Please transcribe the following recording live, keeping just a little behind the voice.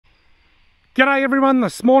G'day everyone,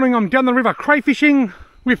 this morning I'm down the river crayfishing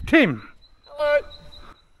with Tim. Hello.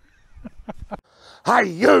 Hey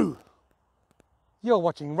you! You're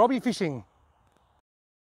watching Robbie Fishing.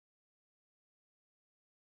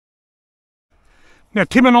 Now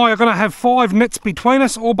Tim and I are going to have 5 nets between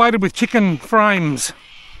us, all baited with chicken frames.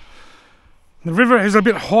 The river is a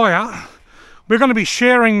bit higher. We're going to be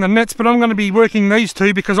sharing the nets, but I'm going to be working these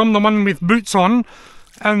two because I'm the one with boots on.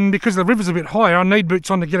 And because the river's a bit higher, I need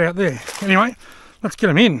boots on to get out there. Anyway, let's get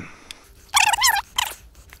them in.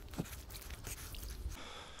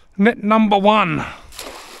 Net number 1.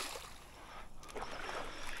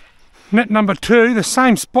 Net number 2, the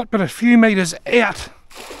same spot but a few metres out.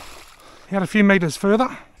 Out a few metres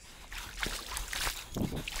further.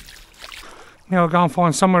 Now we'll go and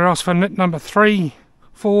find somewhere else for net number 3,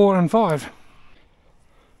 4 and 5.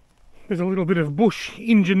 There's a little bit of bush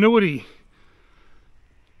ingenuity.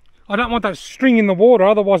 I don't want that string in the water,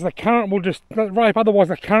 otherwise the current will just, that rope, otherwise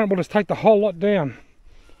the current will just take the whole lot down.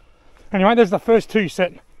 Anyway, there's the first 2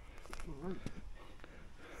 set.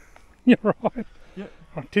 You're right. Yep.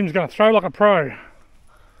 Oh, Tim's going to throw like a pro.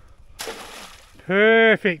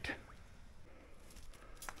 Perfect.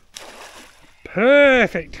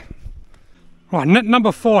 Perfect. Right, net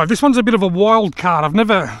number 5. This one's a bit of a wild card. I've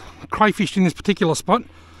never crayfished in this particular spot.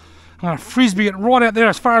 I'm going to frisbee it right out there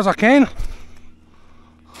as far as I can.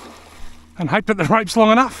 And hope that the rope's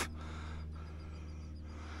long enough.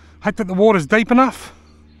 Hope that the water's deep enough.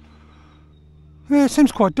 Yeah, it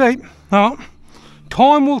seems quite deep. Oh,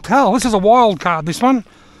 time will tell. This is a wild card, this one.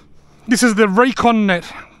 This is the recon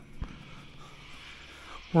net.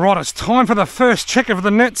 Right, it's time for the first check of the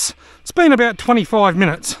nets. It's been about 25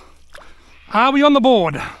 minutes. Are we on the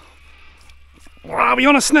board? Or are we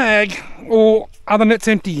on a snag? Or are the nets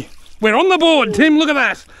empty? We're on the board, Tim, look at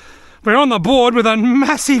that. We're on the board with a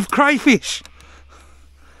massive crayfish.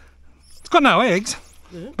 It's got no eggs,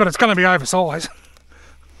 but it's going to be oversized.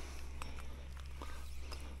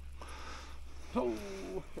 Oh.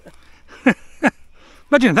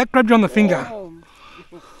 Imagine if that grabbed you on the finger.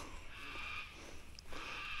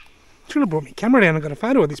 Should have brought my camera down and got a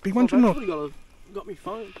photo of this big one, shouldn't I? Got me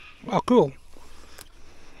phone. Oh, cool.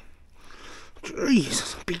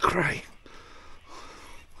 Jeez, big cray.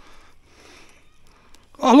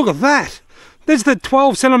 Oh, look at that. There's the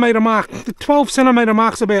 12 centimetre mark. The 12 centimetre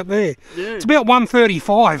mark's about there. Yeah. It's about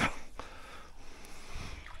 135.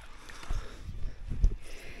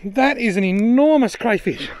 That is an enormous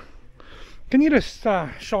crayfish. Can you just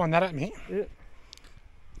shine that at me? Yeah.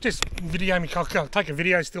 Just video me. I'll take a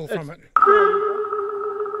video still from it.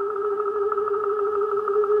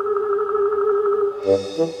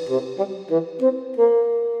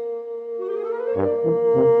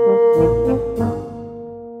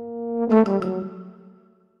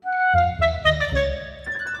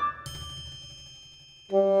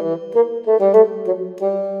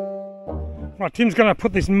 Right, Tim's going to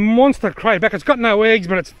put this monster cray back. It's got no eggs,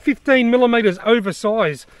 but it's 15 millimetres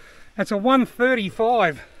oversized. That's a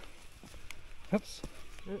 135. Oops.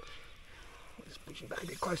 Just push it back a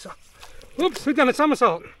bit closer. Oops, we've done a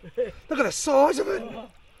somersault. Look at the size of it.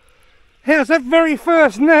 How's that very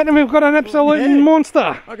first net and we've got an absolute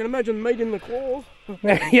monster? I can imagine meat in the claws.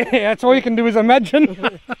 Yeah, that's all you can do is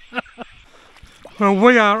imagine. Well,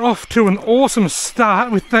 we are off to an awesome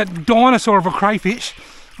start with that dinosaur of a crayfish.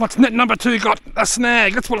 What's net number 2 got? A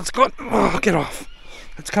snag, that's what it's got. Oh, get off.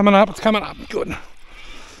 It's coming up, good.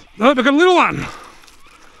 Oh, we've got a little one.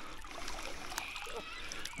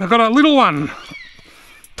 I've got a little one.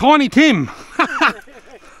 Tiny Tim.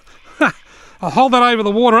 I'll hold that over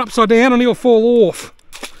the water upside down and he'll fall off.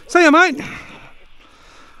 See ya, mate.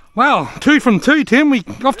 Well, 2 from 2, Tim. We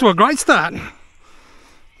off to a great start.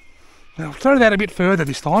 Now, I'll throw that a bit further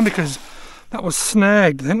this time because that was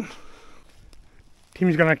snagged then.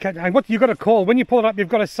 Tim's going to catch. Hey, what you got to call when you pull it up? You've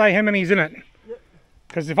got to say how many's in it.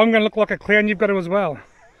 Because if I'm going to look like a clown, you've got to as well.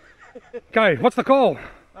 Go. What's the call?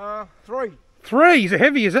 3. 3. Is it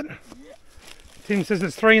heavy? Is it? Yeah. Tim says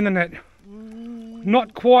there's 3 in the net.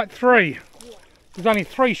 Not quite 3. There's only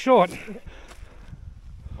 3 short.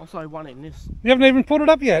 I'll say 1 in this. You haven't even put it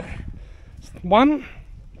up yet. 1.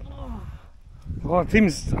 Oh,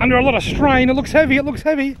 Tim's under a lot of strain. It looks heavy. It looks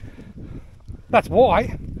heavy. That's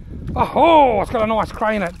why. Oh, it's got a nice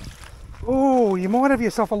cray in it. Oh, you might have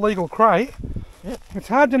yourself a legal cray. Yep. It's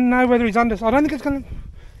hard to know whether he's under. I don't think it's going to.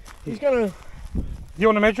 He's going to. You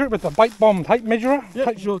want to measure it with the bait bomb tape measurer?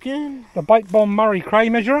 Yep, sure can. The bait bomb Murray Cray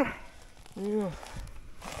measurer. Yeah.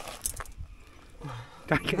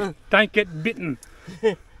 Don't get bitten.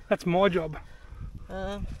 That's my job.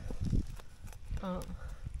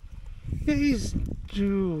 Yeah, he's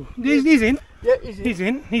in. Yeah, He's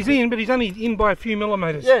in, but he's only in by a few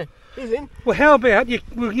millimetres. Yeah, he's in. Well, how about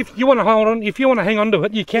if you want to hold on, if you want to hang on to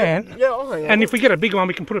it, you can. Yeah, I'll hang on. And if we get a big one,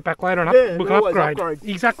 we can put it back later and we can always upgrade.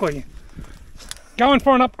 Exactly. Going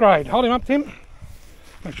for an upgrade. Hold him up, Tim.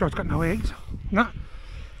 Make sure it's got no eggs. No.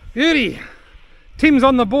 Beauty. Tim's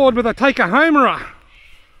on the board with a take-a-homerer.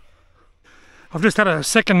 I've just had a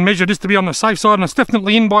second measure just to be on the safe side, and it's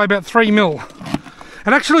definitely in by about 3 mil.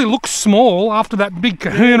 It actually looks small after that big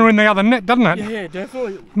kahuna in the other net, doesn't it? Yeah,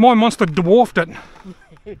 definitely. My monster dwarfed it.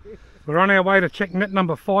 We're on our way to check net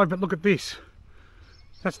number 5, but look at this.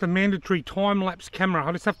 That's the mandatory time-lapse camera.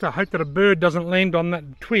 I just have to hope that a bird doesn't land on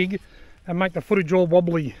that twig and make the footage all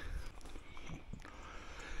wobbly.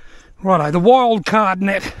 Righto, the wild card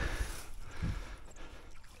net.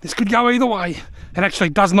 This could go either way. It actually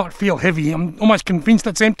does not feel heavy. I'm almost convinced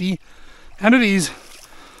it's empty, and it is.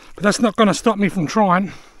 But that's not going to stop me from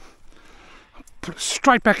trying. Put it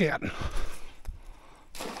straight back out.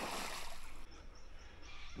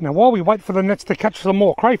 Now while we wait for the nets to catch some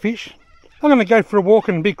more crayfish, I'm going to go for a walk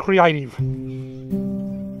and be creative.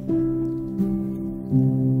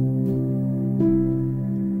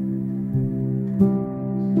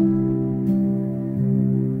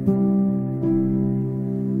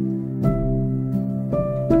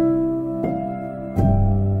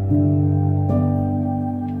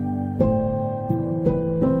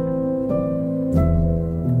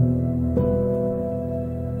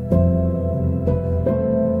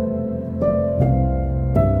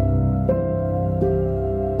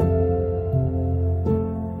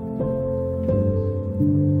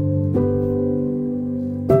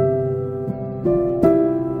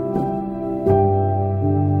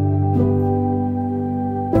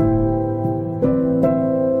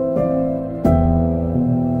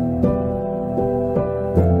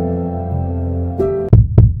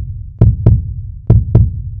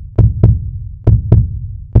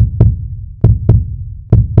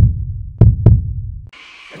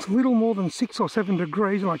 It's a little more than 6 or 7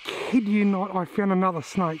 degrees, and I kid you not, I found another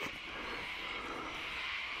snake.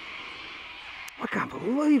 I can't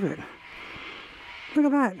believe it. Look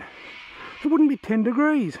at that. It wouldn't be 10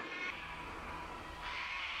 degrees.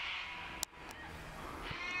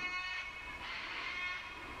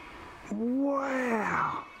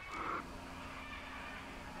 Wow.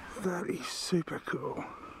 That is super cool.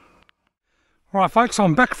 Right folks,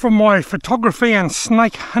 I'm back from my photography and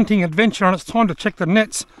snake hunting adventure, and it's time to check the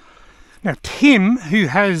nets. Now Tim, who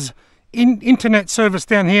has internet service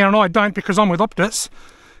down here and I don't because I'm with Optus,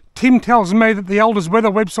 Tim tells me that the Elders weather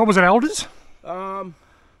website, was it Elders? No,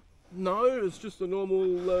 it's just a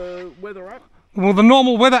normal weather app. Well, the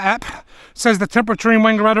normal weather app says the temperature in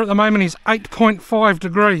Wangaratta at the moment is 8.5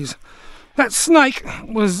 degrees. That snake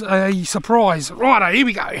was a surprise. Righto, here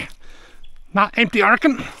we go. Nah, empty I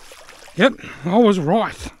reckon. Yep, I was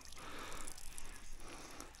right.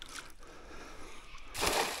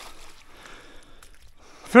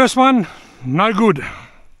 First one, no good.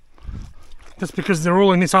 Just because they're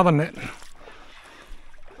all in this other net.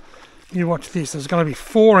 You watch this, there's going to be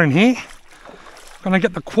 4 in here. Going to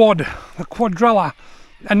get the quadrella,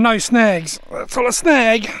 and no snags. That's all a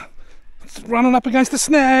snag. It's running up against the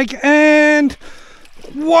snag, and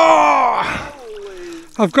whoa!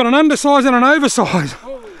 I've got an undersize and an oversize.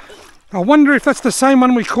 I wonder if that's the same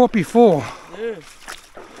one we caught before. Yeah.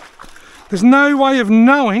 There's no way of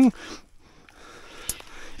knowing.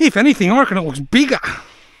 If anything, I reckon it looks bigger.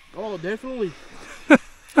 Oh, definitely.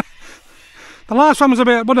 The last one was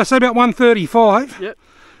about, what did I say, about 135? Yep.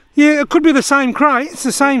 Yeah, it could be the same crate. It's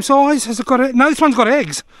the same size. Has it got? No, this one's got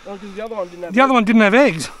eggs. Oh, because the other one didn't have. The other one didn't have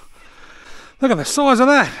eggs. Look at the size of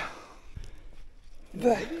that.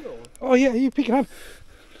 Oh yeah, you pick it up.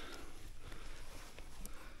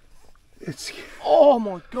 It's. Oh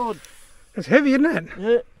my god. It's heavy, isn't it?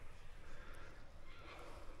 Yeah.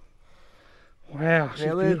 Wow, she's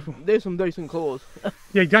beautiful. There's some decent claws.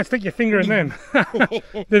 Yeah, don't stick your finger in them.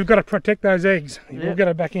 They've got to protect those eggs. We'll get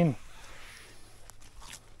her back in.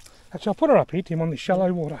 Actually, I'll put her up here, Tim, on this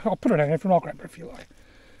shallow water. I'll put her down here and I'll grab her if you like.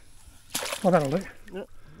 Oh, that'll do. Yep.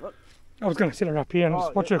 I was going to sit her up here and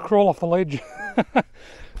just watch her crawl off the ledge.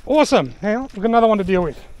 Awesome. Now, we've got another one to deal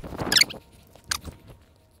with.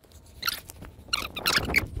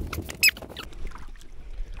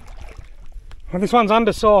 Well, this one's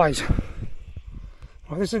undersized.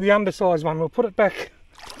 Well, this is the undersized one. We'll put it back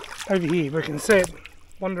over here. We can see it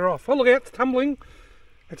wander off. Oh, look out, it's tumbling.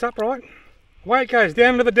 It's upright. Away it goes,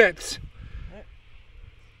 down into the depths. Yep.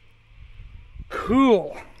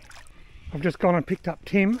 Cool. I've just gone and picked up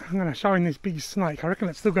Tim. I'm going to show him this big snake. I reckon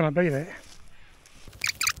it's still going to be there.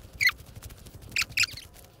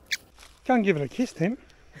 Go and give it a kiss, Tim.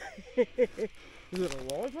 Is it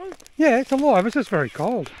alive, though? Yeah, it's alive. It's just very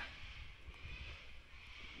cold.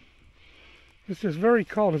 It's just very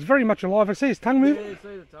cold. It's very much alive. I see its tongue move. Yeah, I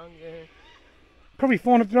see the tongue, yeah. Probably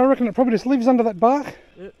find it. I reckon it probably just lives under that bark.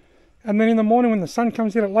 Yep. And then in the morning when the sun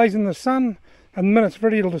comes in, it lays in the sun. And when it's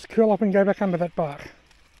ready, it'll just curl up and go back under that bark.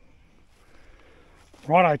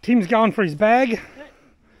 Righto, Tim's going for his bag.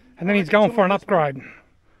 And then he's going for an upgrade.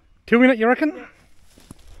 2 in it, you reckon? Yeah.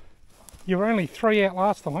 You were only 3 out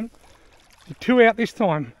last time. You're 2 out this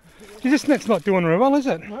time. Gee, this net's not doing very well, is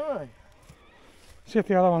it? No. See if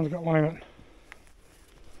the other one's got one in it.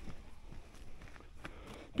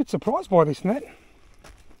 Bit surprised by this net.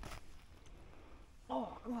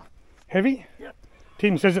 Oh, God. Heavy? Yep.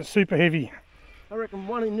 Tim says it's super heavy. I reckon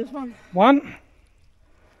 1 in this one. 1.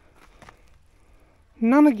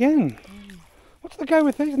 None again. What's the go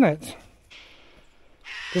with these nets?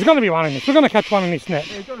 There's going to be 1 in this. We're going to catch 1 in this net.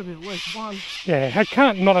 Yeah, there's got to be at least 1. Yeah, I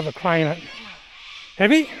can't not have a cray in it.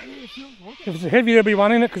 Heavy? Yeah, it feels like it. If it's heavy, there'll be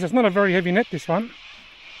 1 in it because it's not a very heavy net, this one.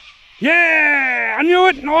 Yeah! I knew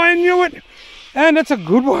it! I knew it! And it's a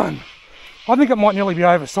good one. I think it might nearly be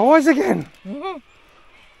oversized again.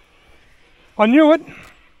 I knew it.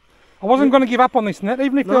 I wasn't going to give up on this net,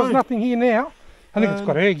 even if there was nothing here now. I think it's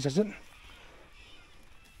got eggs, is it?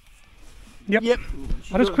 Yep. Yep.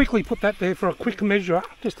 I'll just quickly put that there for a quick measure,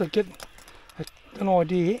 just to get an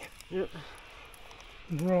idea. Yep.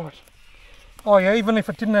 Right. Oh yeah, even if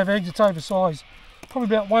it didn't have eggs, it's oversized.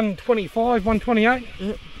 Probably about 125, 128.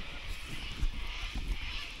 Yep.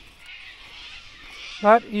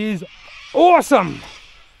 That is awesome!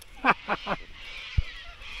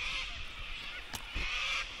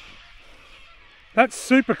 That's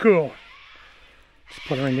super cool. Just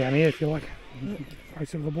put her in down here if you like.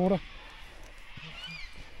 Face of the border.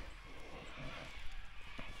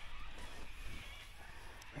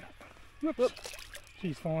 Whoops.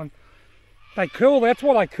 She's fine. They curl, that's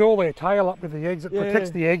why they curl their tail up with the eggs. It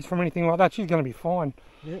protects the eggs from anything like that. She's going to be fine.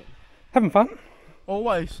 Yeah. Having fun?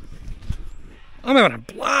 Always. I'm having a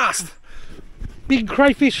blast. Big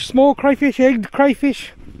crayfish, small crayfish, egged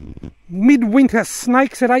crayfish, midwinter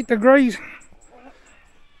snakes at 8 degrees.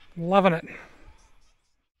 Loving it.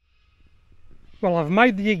 Well, I've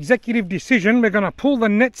made the executive decision. We're going to pull the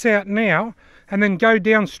nets out now and then go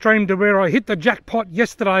downstream to where I hit the jackpot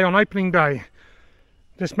yesterday on opening day.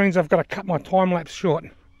 This means I've got to cut my time lapse short.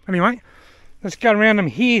 Anyway, let's go around them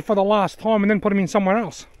here for the last time and then put them in somewhere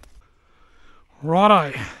else.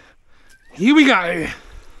 Righto. Here we go.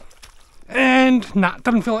 And, nah, it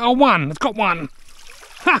doesn't feel like, oh, 1. It's got 1.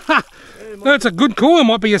 That's a good call. It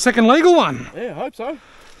might be a second legal one. Yeah, I hope so.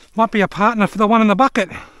 Might be a partner for the one in the bucket.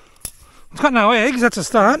 It's got no eggs, that's a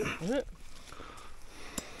start. Yeah.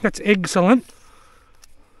 That's excellent.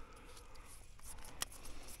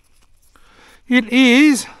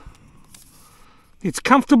 It's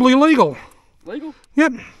comfortably legal. Legal?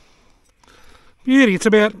 Yep. Beauty, it's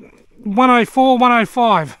about 104,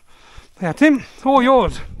 105. Now, Tim, all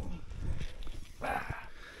yours.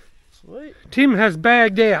 Sweet. Tim has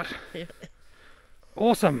bagged out.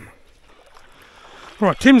 Awesome.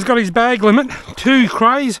 Right, Tim's got his bag limit, 2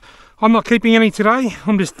 crays. I'm not keeping any today.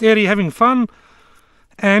 I'm just out here having fun.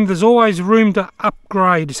 And there's always room to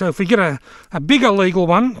upgrade. So if we get a bigger legal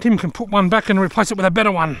one, Tim can put one back and replace it with a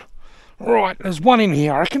better one. Right, there's 1 in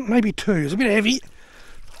here, I reckon. Maybe 2. It's a bit heavy.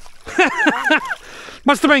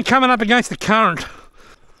 Must have been coming up against the current.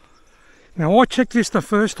 Now, I checked this the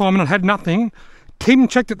first time and it had nothing. Tim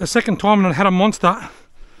checked it the second time and it had a monster.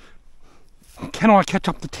 Can I catch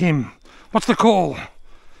up to Tim? What's the call? I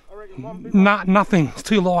reckon 1 big Nah, nothing. It's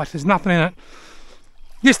too light. There's nothing in it.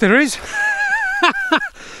 Yes, there is.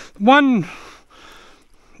 1.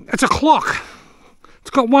 It's a clock. It's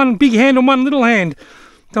got 1 big hand and 1 little hand.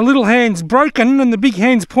 The little hand's broken and the big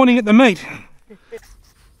hand's pointing at the meat.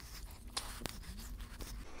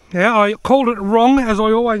 Yeah, I called it wrong, as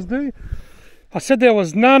I always do. I said there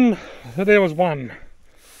was none, but there was 1.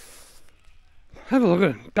 Have a look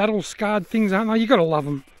at it. Battle scarred things, aren't they? You gotta love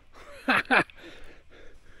them.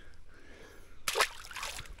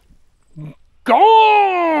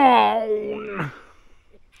 Gone!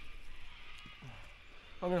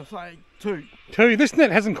 I'm going to say 2. 2. This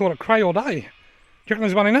net hasn't caught a cray all day. Do you reckon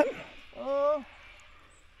there's 1 in it?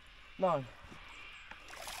 No.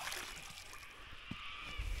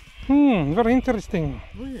 Very interesting.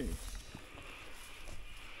 Yes.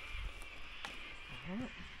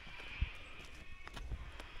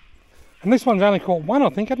 And this one's only caught 1, I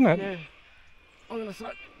think, hasn't it? Yeah. I'm going to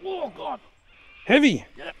say, oh God. Heavy.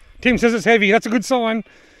 Yep. Tim says it's heavy. That's a good sign.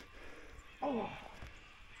 Oh.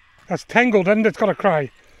 That's tangled, and it's got a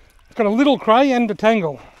cray. It's got a little cray and a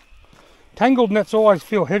tangle. Tangled nets always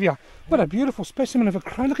feel heavier. What a beautiful specimen of a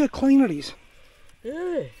cray. Look how clean it is.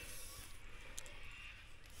 Yeah.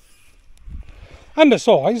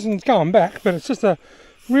 Undersized and it's going back, but it's just a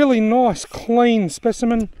really nice, clean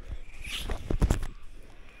specimen.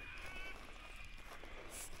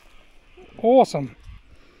 Awesome.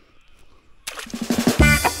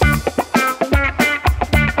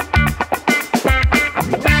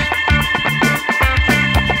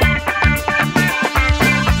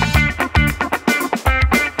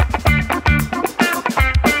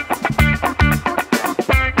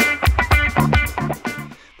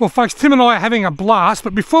 Well folks, Tim and I are having a blast,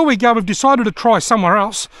 but before we go we've decided to try somewhere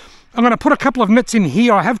else. I'm going to put a couple of nets in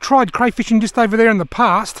here. I have tried crayfishing just over there in the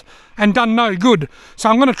past and done no good. So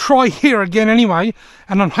I'm going to try here again anyway,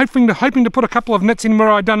 and I'm hoping to put a couple of nets in where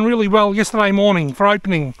I done really well yesterday morning for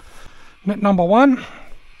opening. Net number 1.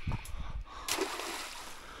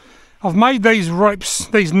 I've made these ropes,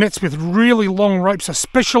 these nets with really long ropes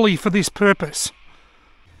especially for this purpose.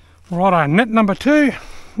 Righto, net number 2.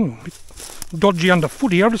 Ooh, a bit dodgy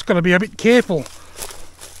underfoot here, I've just got to be a bit careful.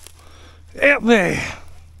 Out there.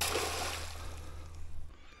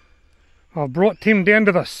 I've brought Tim down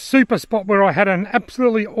to the super spot where I had an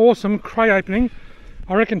absolutely awesome cray opening.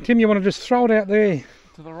 I reckon, Tim, you want to just throw it out there.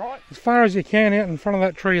 To the right? As far as you can out in front of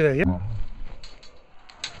that tree there, yep.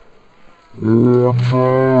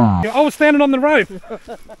 I was standing on the rope.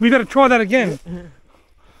 We've got to try that again.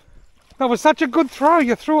 That was such a good throw,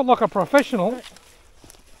 you threw it like a professional.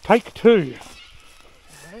 Take 2.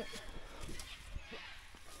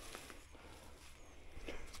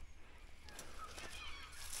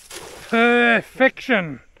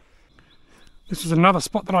 Perfection. This is another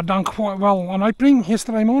spot that I've done quite well on opening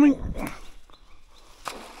yesterday morning.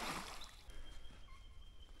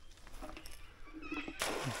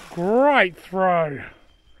 Great throw.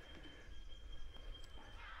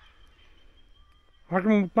 I reckon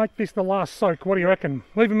we'll make this the last soak. What do you reckon?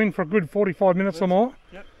 Leave them in for a good 45 minutes or more.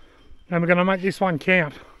 Yep. And we're going to make this one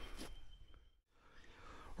count.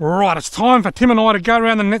 Right, it's time for Tim and I to go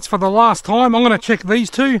around the nets for the last time. I'm going to check these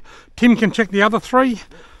 2. Tim can check the other 3.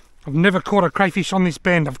 I've never caught a crayfish on this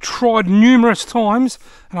bend. I've tried numerous times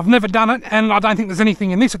and I've never done it, and I don't think there's anything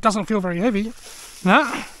in this. It doesn't feel very heavy.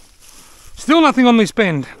 No. Still nothing on this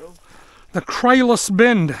bend. The crayless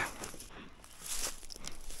bend.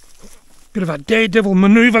 Bit of a daredevil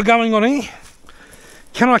manoeuvre going on here.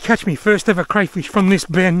 Can I catch me first ever crayfish from this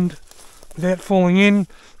bend without falling in?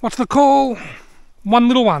 What's the call? One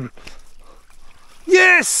little one.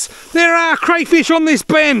 Yes! There are crayfish on this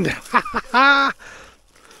bend!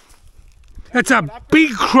 It's a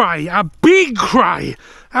big cray! A big cray!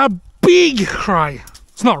 A big cray!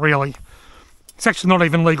 It's not really. It's actually not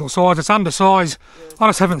even legal size. It's undersize. I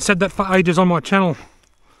just haven't said that for ages on my channel.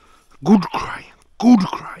 Good cray. Good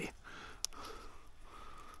cray.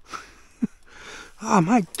 Oh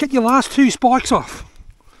mate, get your last 2 spikes off.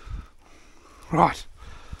 Right.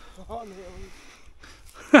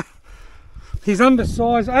 He's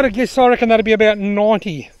undersized. At a guess, I reckon that'd be about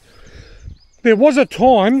 90. There was a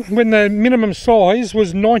time when the minimum size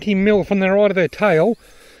was 90 mil from the right of their tail,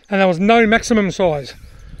 and there was no maximum size.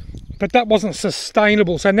 But that wasn't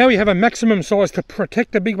sustainable. So now we have a maximum size to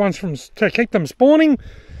protect the big ones to keep them spawning,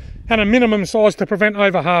 and a minimum size to prevent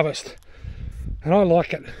over harvest. And I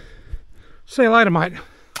like it. See you later, mate.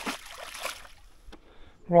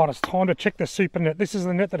 Right, it's time to check the super net. This is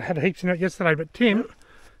the net that had heaps in it yesterday, but Tim,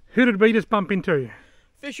 who did we just bump into?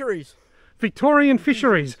 Fisheries. Victorian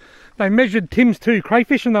Fisheries. They measured Tim's 2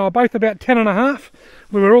 crayfish and they were both about 10.5.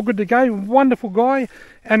 We were all good to go. Wonderful guy,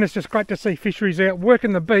 and it's just great to see Fisheries out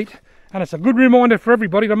working the beat, and it's a good reminder for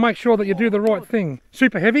everybody to make sure that you do the right thing.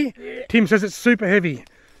 Super heavy? Yeah. Tim says it's super heavy.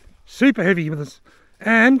 Super heavy with us,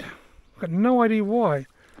 and I've got no idea why,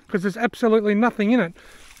 because there's absolutely nothing in it.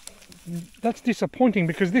 That's disappointing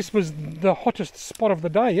because this was the hottest spot of the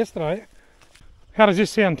day yesterday. How does this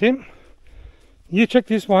sound, Tim? You check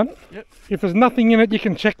this one. Yep. If there's nothing in it, you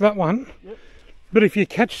can check that one. Yep. But if you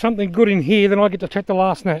catch something good in here, then I get to check the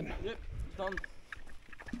last net. Yep, done.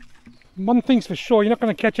 One thing's for sure, you're not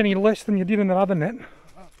going to catch any less than you did in that other net.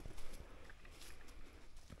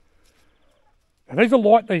 Now, these are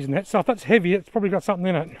light, these nets, so if that's heavy, it's probably got something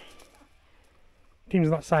in it. Tim's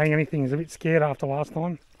not saying anything, he's a bit scared after last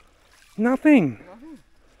time. Nothing.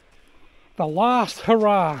 The last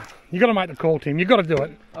hurrah. You got to make the call, Tim. You got to do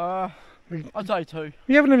it. I'd say 2.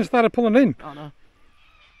 You haven't even started pulling in. Oh no.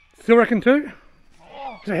 Still reckon 2?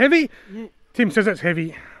 Oh. Is it heavy? Yeah. Tim says it's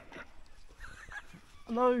heavy.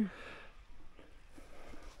 No.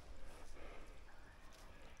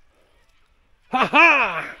 Ha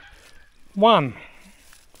ha! 1.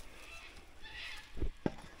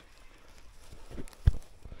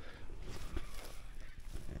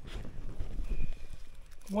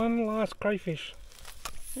 One last crayfish.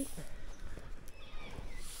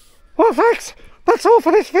 Well, folks, that's all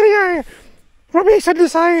for this video. Robbie said to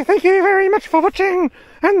say thank you very much for watching,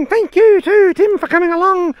 and thank you to Tim for coming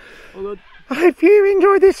along. Well, I hope you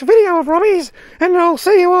enjoyed this video of Robbie's, and I'll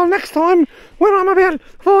see you all next time when I'm about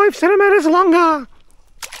 5 centimetres longer.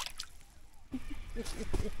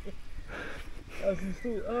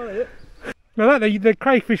 Now that the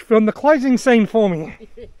crayfish filmed the closing scene for me.